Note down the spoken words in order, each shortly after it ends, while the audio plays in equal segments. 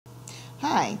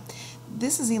Hi,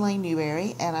 this is Elaine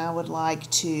Newberry, and I would like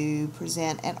to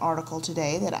present an article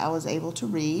today that I was able to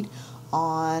read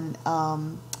on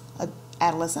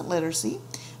adolescent literacy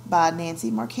by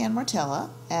Nancy Marchand-Martella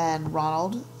and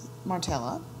Ronald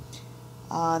Martella.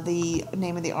 The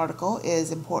name of the article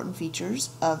is Important Features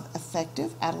of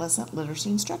Effective Adolescent Literacy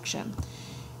Instruction.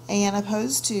 And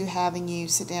opposed to having you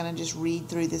sit down and just read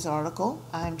through this article,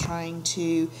 I'm trying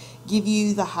to give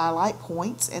you the highlight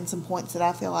points and some points that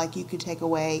I feel like you could take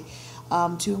away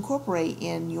to incorporate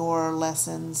in your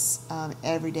lessons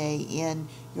every day in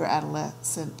your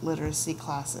adolescent literacy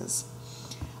classes.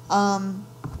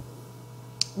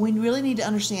 We really need to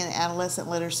understand that adolescent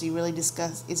literacy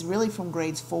is really from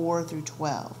grades 4 through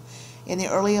 12. In the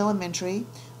early elementary,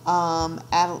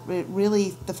 really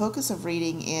the focus of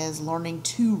reading is learning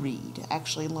to read,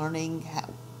 actually learning how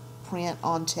to print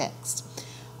on text.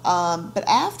 But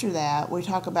after that, we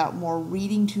talk about more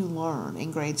reading to learn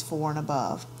in grades 4 and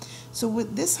above. So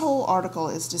this whole article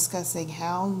is discussing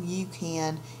how you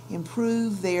can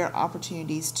improve their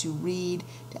opportunities to read,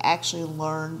 to actually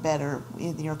learn better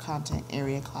in your content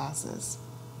area classes.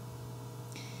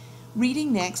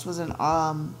 Reading Next was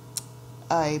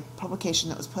a publication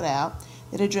that was put out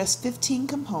that addressed 15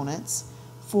 components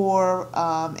for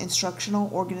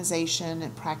instructional organization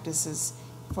and practices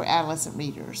for adolescent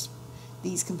readers.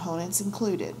 These components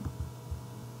included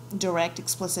direct,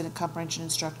 explicit, and comprehension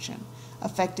instruction,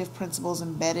 effective principles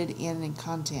embedded in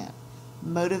content,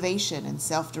 motivation and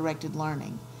self-directed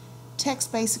learning,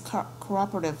 text-based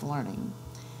cooperative learning,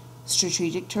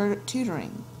 strategic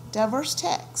tutoring, diverse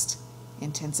text,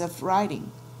 intensive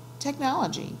writing,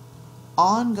 technology,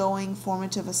 ongoing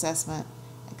formative assessment,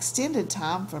 extended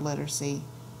time for literacy,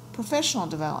 professional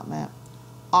development,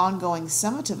 ongoing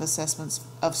summative assessments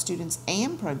of students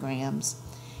and programs,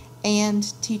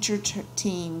 and teacher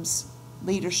teams,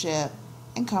 leadership,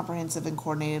 and comprehensive and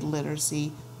coordinated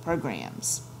literacy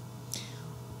programs.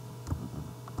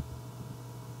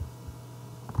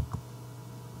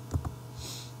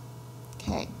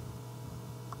 Okay.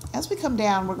 As we come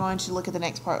down, we're going to look at the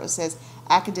next part that says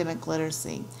academic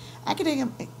literacy.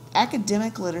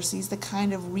 Academic literacy is the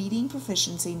kind of reading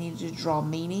proficiency needed to draw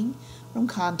meaning from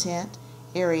content,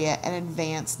 area, and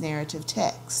advance narrative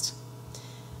text.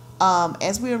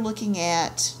 As we are looking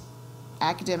at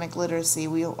academic literacy,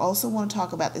 we also want to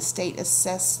talk about the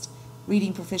state-assessed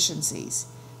reading proficiencies,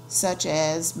 such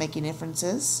as making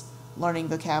inferences, learning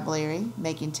vocabulary,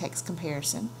 making text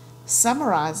comparison,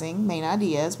 summarizing main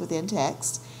ideas within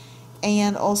text,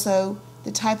 and also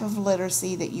the type of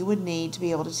literacy that you would need to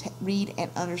be able to read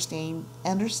and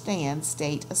understand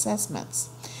state assessments.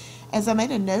 As I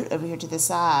made a note over here to the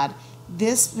side,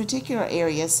 this particular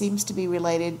area seems to be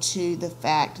related to the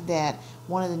fact that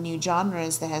one of the new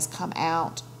genres that has come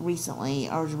out recently,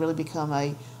 or has really become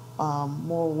a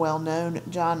more well-known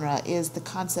genre, is the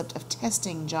concept of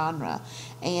testing genre.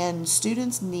 And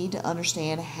students need to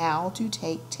understand how to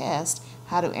take tests,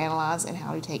 how to analyze, and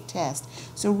how to take tests.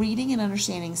 So reading and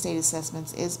understanding state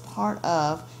assessments is part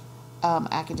of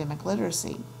academic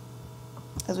literacy.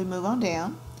 As we move on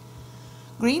down,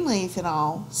 Greenleaf et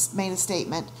al. Made a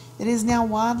statement that it is now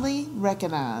widely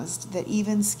recognized that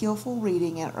even skillful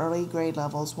reading at early grade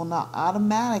levels will not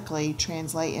automatically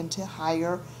translate into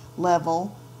higher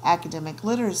level academic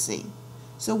literacy.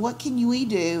 So what can we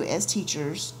do as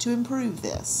teachers to improve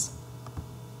this?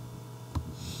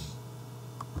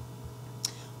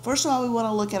 First of all, we want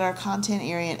to look at our content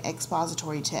area and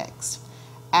expository text.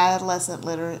 Adolescent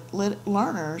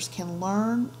learners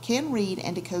can read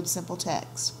and decode simple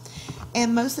text.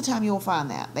 And most of the time you'll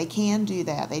find that. They can do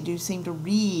that. They do seem to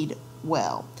read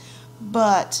well.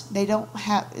 But they don't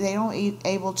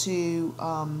able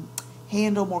to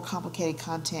handle more complicated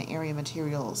content area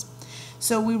materials.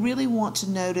 So we really want to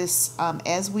notice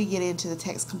as we get into the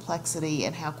text complexity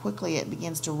and how quickly it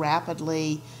begins to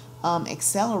rapidly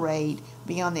accelerate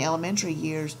beyond the elementary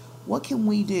years, what can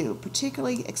we do,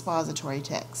 particularly expository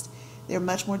text? They're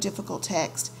much more difficult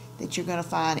text that you're going to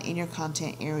find in your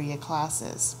content area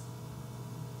classes.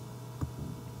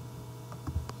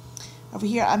 Over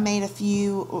here I made a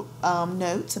few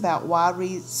notes about why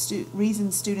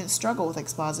reasons students struggle with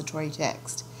expository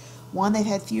text. One, they've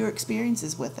had fewer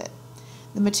experiences with it.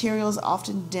 The material is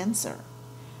often denser.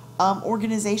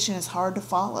 Organization is hard to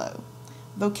follow.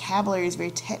 Vocabulary is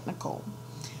very technical.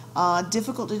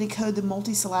 Difficult to decode the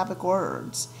multisyllabic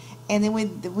words. And then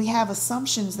we have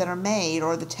assumptions that are made,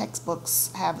 or the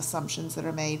textbooks have assumptions that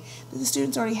are made, that the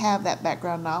students already have that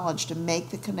background knowledge to make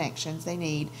the connections they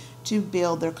need to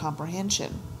build their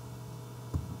comprehension.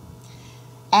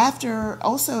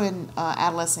 Also in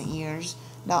adolescent years,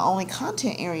 not only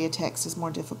content area text is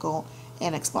more difficult,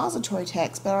 and expository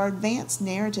texts, but our advanced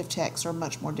narrative texts are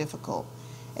much more difficult.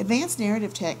 Advanced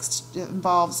narrative text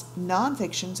involves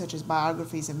nonfiction, such as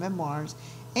biographies and memoirs,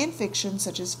 and fiction,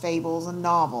 such as fables and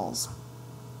novels.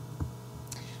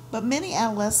 But many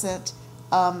adolescent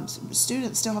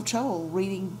students still have trouble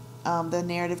reading the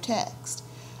narrative text.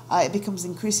 It becomes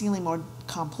increasingly more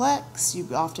complex. You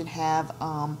often have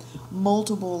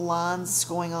multiple lines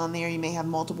going on there. You may have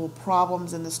multiple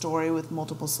problems in the story with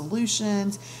multiple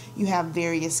solutions. You have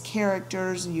various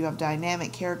characters, and you have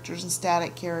dynamic characters and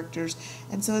static characters.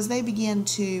 And so as they begin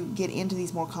to get into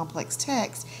these more complex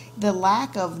texts, the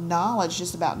lack of knowledge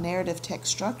just about narrative text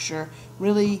structure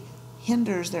really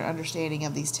hinders their understanding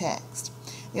of these texts.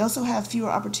 They also have fewer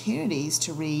opportunities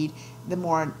to read the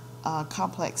more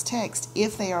complex text.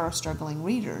 If they are struggling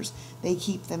readers, they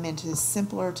keep them into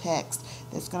simpler text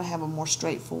that's going to have a more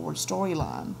straightforward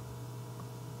storyline.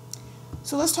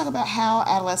 So let's talk about how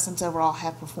adolescents overall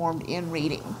have performed in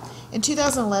reading. In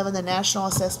 2011, the National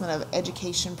Assessment of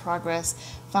Education Progress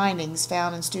findings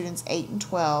found in students 8 and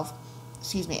 12,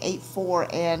 8, 4,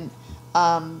 and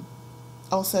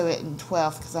also in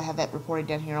 12, because I have that reported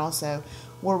down here also,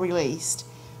 were released.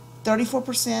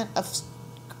 34% of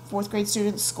fourth grade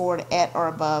students scored at or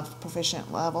above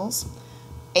proficient levels.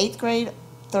 8th grade,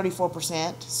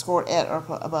 34% scored at or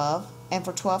above. And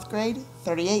for 12th grade,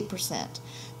 38%.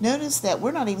 Notice that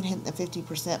we're not even hitting the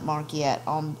 50% mark yet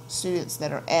on students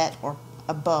that are at or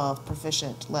above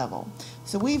proficient level.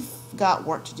 So we've got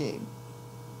work to do.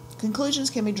 Conclusions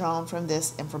can be drawn from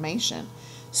this information.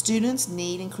 Students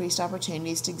need increased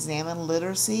opportunities to examine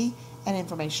literacy and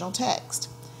informational text.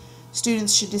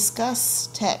 Students should discuss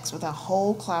text with a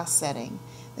whole class setting.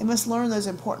 They must learn those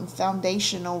important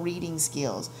foundational reading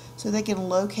skills so they can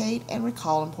locate and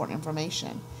recall important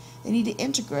information. They need to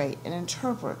integrate and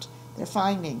interpret their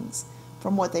findings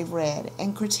from what they've read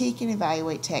and critique and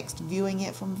evaluate text, viewing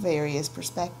it from various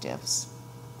perspectives.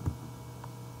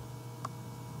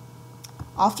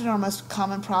 Often our most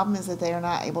common problem is that they are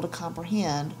not able to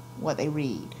comprehend what they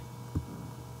read.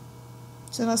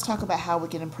 So let's talk about how we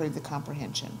can improve the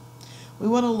comprehension. We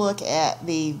want to look at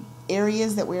the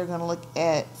areas that we are going to look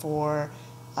at for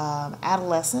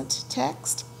adolescent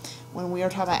text. When we are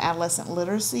talking about adolescent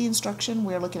literacy instruction,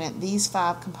 we are looking at these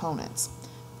 5 components: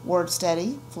 word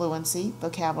study, fluency,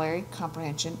 vocabulary,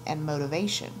 comprehension, and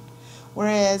motivation.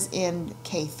 Whereas in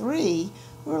K3,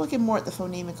 we're looking more at the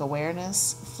phonemic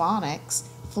awareness, phonics.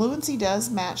 Fluency does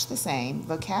match the same,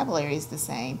 vocabulary is the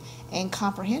same, and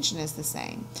comprehension is the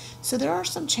same. So there are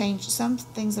some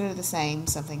things that are the same,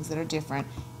 some things that are different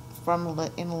from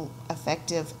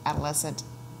effective adolescent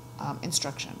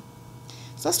instruction.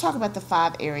 So let's talk about the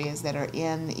 5 areas that are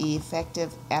in the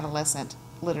effective adolescent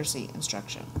literacy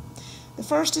instruction. The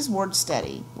first is word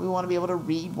study. We want to be able to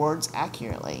read words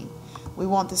accurately. We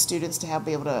want the students to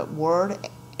be able to word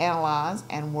analyze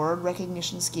and word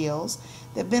recognition skills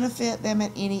that benefit them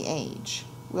at any age.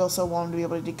 We also want them to be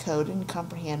able to decode and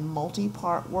comprehend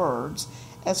multi-part words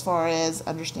as far as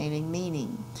understanding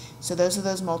meaning. So those are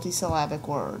those multisyllabic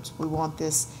words. We want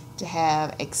this to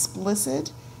have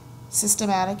explicit,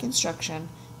 systematic instruction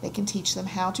that can teach them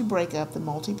how to break up the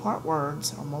multi-part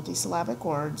words or multisyllabic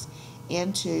words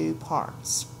into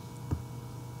parts.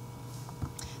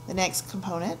 The next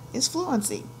component is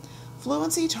fluency.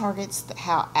 Fluency targets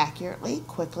how accurately,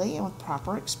 quickly, and with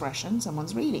proper expression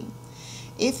someone's reading.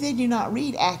 If they do not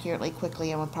read accurately,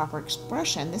 quickly, and with proper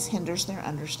expression, this hinders their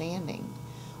understanding.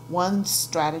 One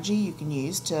strategy you can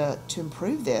use to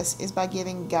improve this is by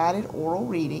giving guided oral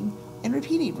reading and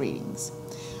repeated readings.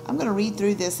 I'm going to read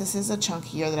through this. This is a chunk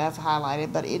here that I've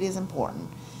highlighted, but it is important.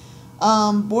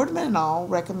 Boardman et al.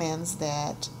 Recommends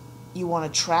that you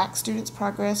want to track students'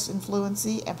 progress in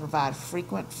fluency and provide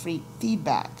frequent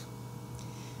feedback.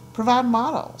 Provide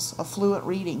models of fluent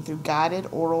reading through guided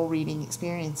oral reading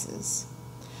experiences.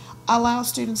 Allow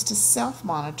students to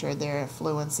self-monitor their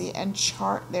fluency and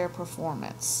chart their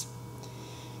performance.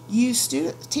 Use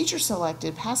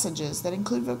teacher-selected passages that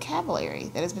include vocabulary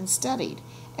that has been studied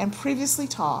and previously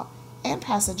taught, and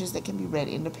passages that can be read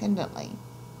independently.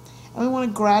 And we want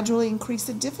to gradually increase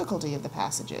the difficulty of the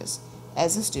passages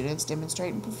as the students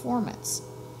demonstrate in performance.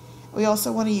 We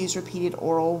also want to use repeated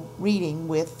oral reading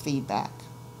with feedback.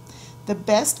 The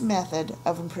best method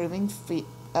of improving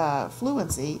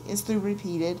fluency is through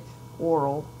repeated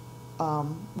oral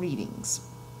readings.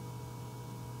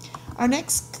 Our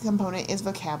next component is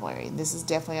vocabulary. This is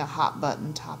definitely a hot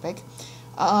button topic.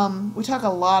 We talk a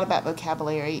lot about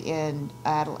vocabulary in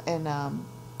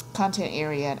content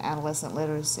area and adolescent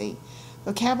literacy.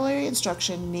 Vocabulary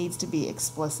instruction needs to be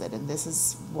explicit, and this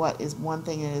is one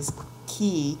thing that is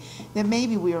key that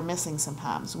maybe we are missing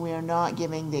sometimes. We are not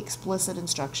giving the explicit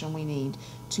instruction we need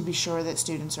to be sure that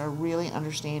students are really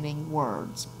understanding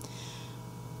words.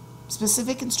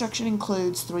 Specific instruction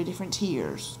includes 3 different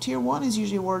tiers. Tier 1 is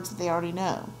usually words that they already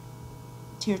know.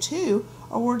 Tier 2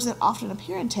 are words that often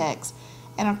appear in text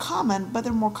and are common, but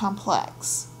they're more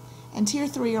complex. And Tier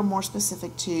 3 are more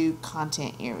specific to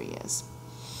content areas.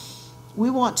 We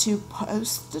want to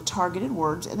post the targeted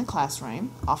words in the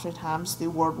classroom, oftentimes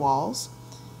through word walls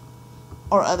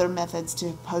or other methods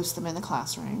to post them in the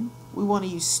classroom. We want to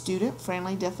use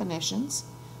student-friendly definitions.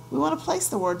 We want to place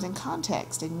the words in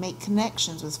context and make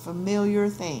connections with familiar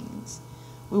things.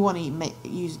 We want to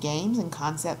use games and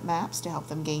concept maps to help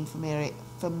them gain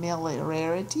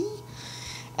familiarity.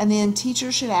 And then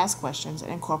teachers should ask questions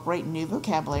and incorporate new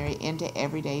vocabulary into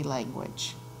everyday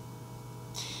language.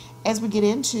 As we get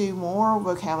into more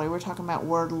vocabulary, we're talking about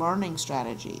word learning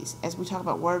strategies. As we talk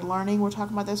about word learning, we're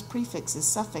talking about those prefixes,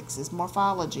 suffixes,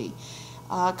 morphology,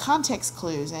 context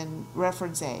clues, and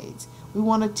reference aids. We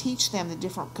want to teach them the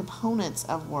different components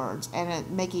of words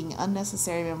and making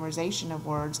unnecessary memorization of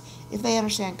words. If they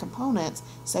understand components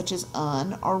such as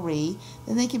un or re,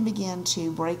 then they can begin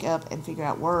to break up and figure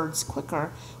out words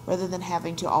quicker rather than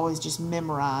having to always just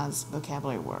memorize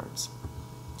vocabulary words.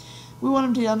 We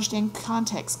want them to understand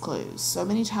context clues. So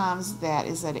many times that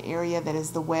is an area that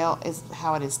is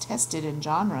how it is tested in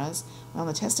genres, on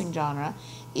the testing genre,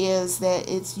 is that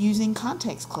it's using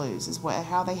context clues, is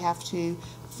how they have to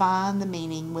find the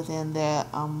meaning within the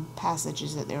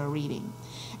passages that they're reading.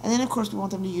 And then of course we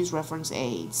want them to use reference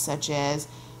aids such as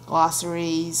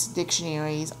glossaries,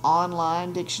 dictionaries,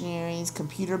 online dictionaries,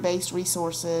 computer-based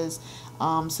resources,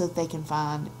 so that they can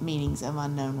find meanings of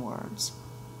unknown words.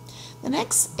 The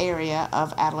next area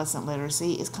of adolescent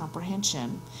literacy is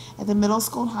comprehension. At the middle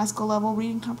school and high school level,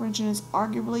 reading comprehension is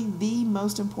arguably the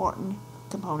most important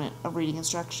component of reading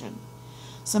instruction.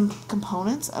 Some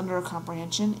components under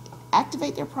comprehension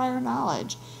activate their prior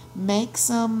knowledge, make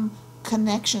some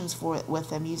connections with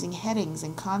them using headings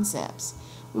and concepts.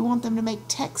 We want them to make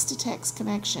text-to-text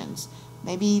connections.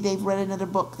 Maybe they've read another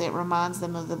book that reminds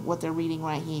them of what they're reading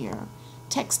right here.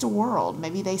 Text-to-world.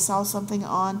 Maybe they saw something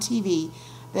on TV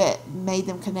that made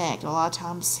them connect. A lot of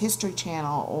times History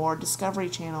Channel or Discovery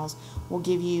Channels will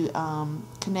give you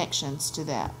connections to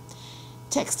that.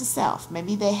 Text to self.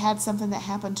 Maybe they had something that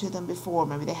happened to them before.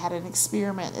 Maybe they had an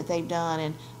experiment that they've done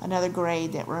in another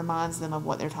grade that reminds them of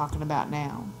what they're talking about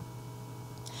now.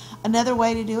 Another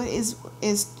way to do it is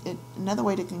another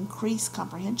way to increase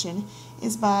comprehension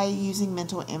is by using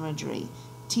mental imagery,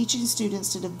 teaching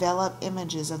students to develop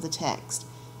images of the text.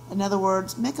 In other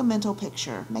words, make a mental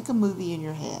picture, make a movie in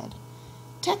your head.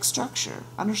 Text structure,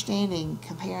 understanding,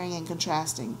 comparing and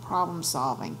contrasting, problem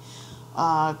solving,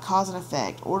 cause and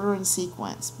effect, order and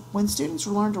sequence. When students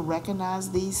learn to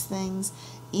recognize these things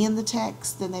in the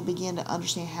text, then they begin to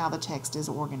understand how the text is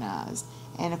organized,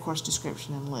 and of course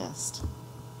description and list.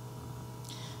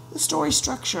 The story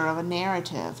structure of a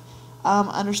narrative,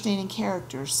 understanding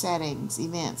characters, settings,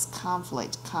 events,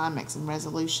 conflict, climax, and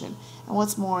resolution. And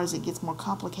what's more, as it gets more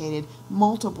complicated,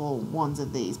 multiple ones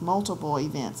of these, multiple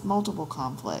events, multiple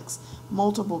conflicts,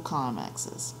 multiple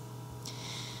climaxes.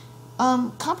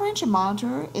 Comprehension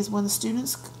monitor is when the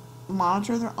students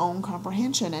monitor their own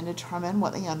comprehension and determine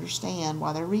what they understand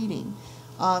while they're reading.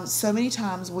 So many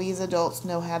times we as adults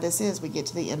know how this is. We get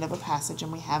to the end of a passage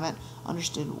and we haven't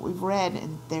understood what we've read,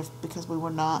 and because we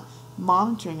were not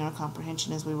monitoring our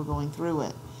comprehension as we were going through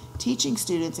it. Teaching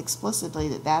students explicitly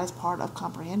that that is part of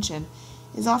comprehension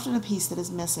is often a piece that is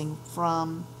missing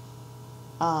from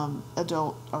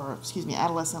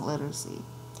adolescent literacy.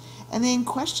 And then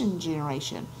question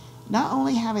generation. Not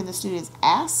only having the students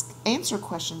answer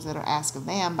questions that are asked of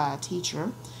them by a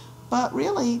teacher, but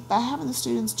really by having the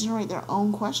students generate their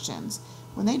own questions.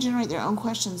 When they generate their own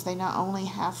questions, they not only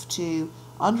have to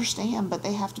understand, but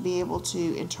they have to be able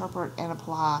to interpret and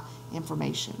apply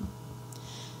information.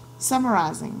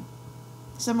 Summarizing.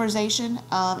 Summarization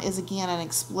is again an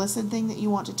explicit thing that you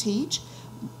want to teach.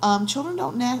 Children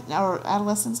or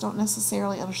adolescents don't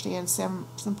necessarily understand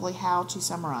simply how to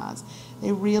summarize.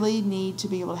 They really need to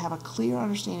be able to have a clear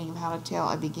understanding of how to tell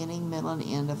a beginning, middle, and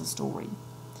end of a story.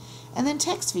 And then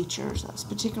text features,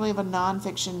 particularly of a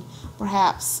nonfiction,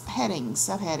 perhaps headings,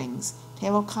 subheadings,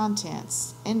 table of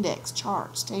contents, index,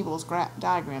 charts, tables,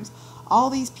 diagrams. All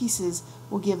these pieces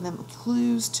will give them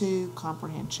clues to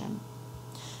comprehension.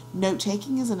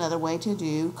 Note-taking is another way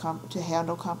to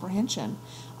handle comprehension.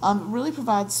 It really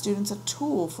provides students a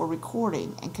tool for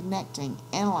recording and connecting,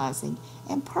 analyzing,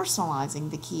 and personalizing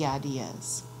the key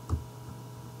ideas.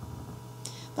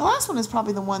 The last one is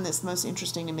probably the one that's most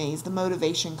interesting to me, is the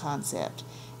motivation concept.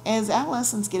 As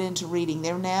adolescents get into reading,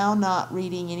 they're now not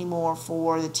reading anymore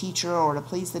for the teacher or to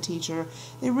please the teacher.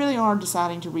 They really are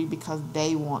deciding to read because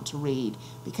they want to read,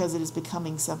 because it is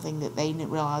becoming something that they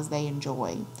realize they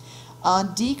enjoy.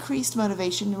 Decreased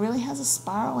motivation really has a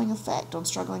spiraling effect on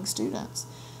struggling students.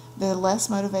 The less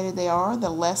motivated they are,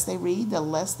 the less they read, the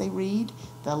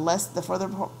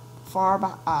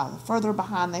further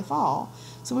behind they fall.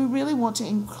 So we really want to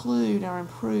include or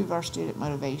improve our student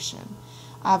motivation.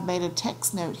 I've made a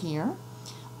text note here.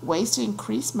 Ways to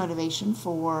increase motivation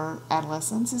for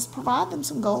adolescents is provide them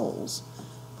some goals.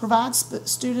 Provide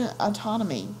student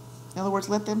autonomy. In other words,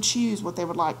 let them choose what they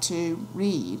would like to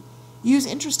read. Use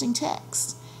interesting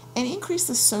text. And increase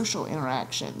the social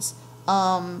interactions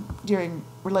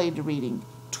related to reading.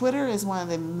 Twitter is one of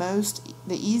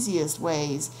the easiest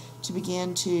ways to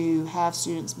begin to have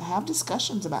students have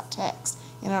discussions about text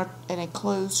in a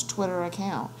closed Twitter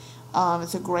account.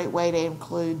 It's a great way to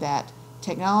include that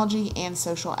technology and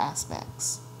social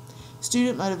aspects.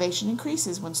 Student motivation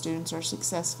increases when students are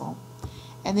successful.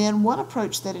 And then one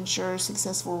approach that ensures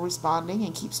successful responding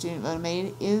and keeps students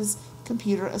motivated is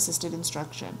computer-assisted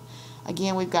instruction.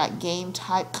 Again, we've got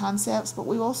game-type concepts, but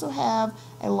we also have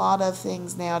a lot of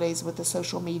things nowadays with the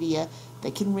social media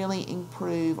that can really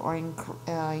improve or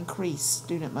increase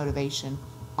student motivation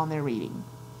on their reading.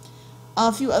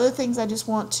 A few other things I just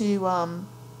want to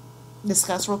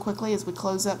discuss real quickly as we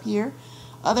close up here.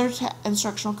 Other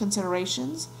instructional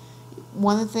considerations.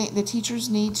 One of the teachers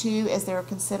need to, as they're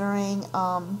considering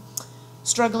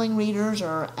struggling readers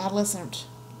or adolescent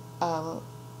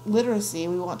literacy,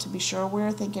 we want to be sure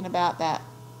we're thinking about that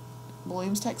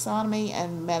Bloom's taxonomy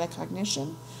and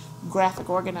metacognition, graphic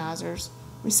organizers,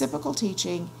 reciprocal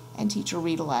teaching, and teacher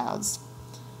read-alouds.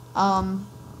 Bloom's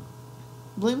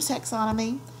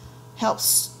taxonomy helps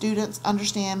students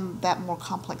understand that more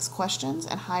complex questions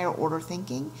and higher order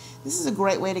thinking. This is a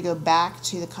great way to go back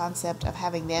to the concept of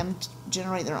having them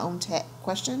generate their own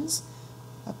questions.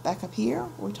 Back up here,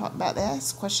 we talked about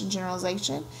this, question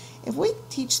generalization. If we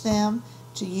teach them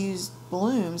to use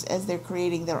Bloom's as they're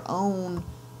creating their own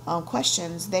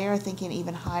questions, they are thinking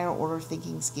even higher order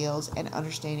thinking skills and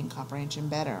understanding comprehension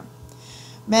better.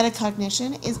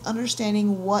 Metacognition is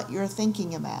understanding what you're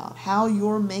thinking about, how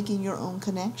you're making your own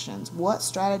connections, what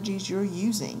strategies you're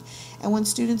using. And when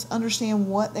students understand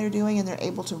what they're doing and they're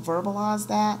able to verbalize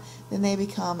that, then they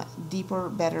become deeper,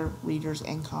 better readers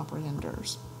and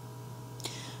comprehenders.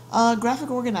 Graphic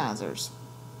organizers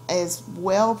is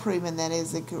well proven that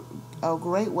is a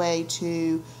great way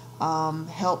to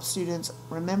help students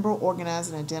remember, organize,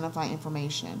 and identify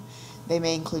information. They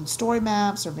may include story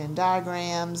maps or Venn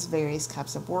diagrams, various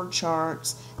types of word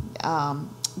charts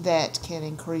that can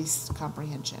increase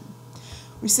comprehension.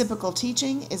 Reciprocal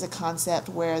teaching is a concept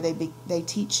where they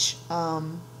teach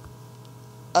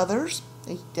others.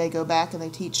 They go back and they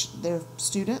teach their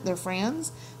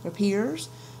friends, their peers.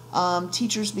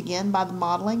 Teachers begin by the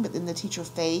modeling, but then the teacher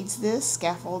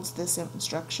scaffolds this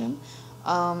instruction.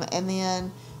 And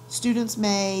then students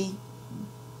may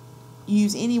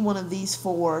use any one of these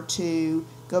four to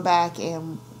go back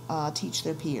and teach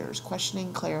their peers: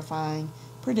 questioning, clarifying,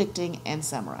 predicting, and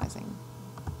summarizing.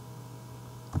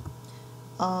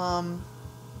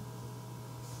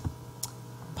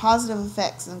 Positive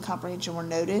effects in comprehension were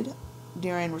noted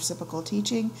during reciprocal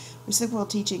teaching. Reciprocal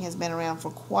teaching has been around for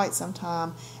quite some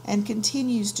time and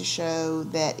continues to show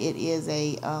that it is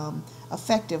a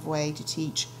effective way to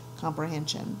teach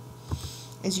comprehension.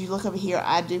 As you look over here,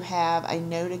 I do have a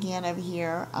note again over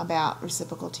here about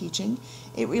reciprocal teaching.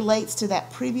 It relates to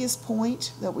that previous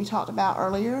point that we talked about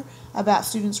earlier about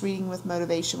students reading with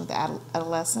motivation with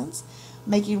adolescents,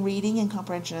 making reading and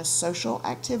comprehension a social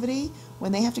activity.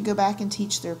 When they have to go back and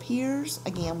teach their peers,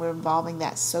 again, we're involving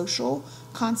that social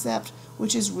concept,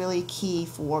 which is really key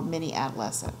for many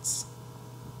adolescents.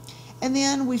 And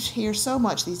then we hear so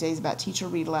much these days about teacher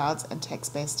read-alouds and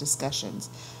text-based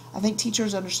discussions. I think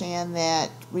teachers understand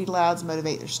that read-alouds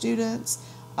motivate their students.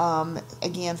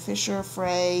 Again, Fisher,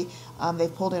 Frey,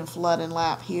 they've pulled in Flood and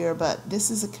Lapp here, but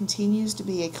this continues to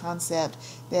be a concept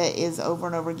that is over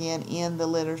and over again in the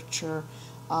literature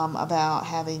about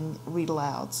having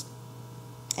read-alouds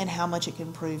and how much it can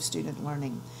improve student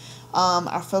learning.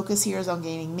 Our focus here is on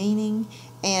gaining meaning,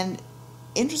 and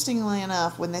interestingly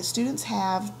enough, when the students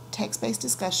have text-based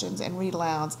discussions and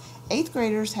read-alouds, 8th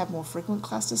graders have more frequent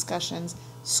class discussions,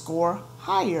 score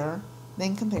higher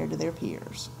than compared to their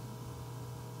peers.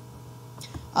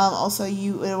 Also,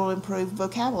 it will improve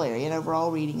vocabulary and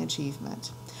overall reading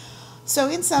achievement. So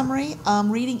in summary,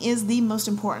 reading is the most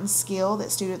important skill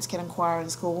that students can acquire in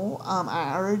school.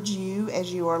 I urge you,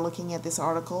 as you are looking at this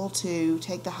article, to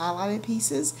take the highlighted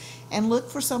pieces and look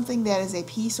for something that is a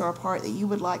piece or a part that you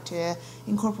would like to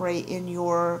incorporate in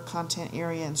your content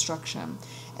area instruction.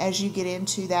 As you get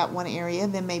into that one area,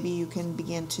 then maybe you can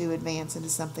begin to advance into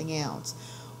something else.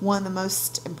 One of the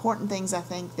most important things I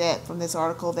think that from this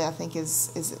article that I think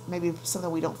is maybe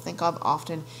something we don't think of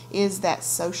often is that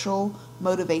social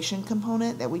motivation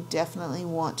component that we definitely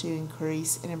want to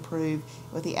increase and improve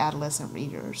with the adolescent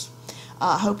readers.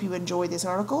 I hope you enjoyed this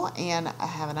article, and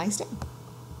have a nice day.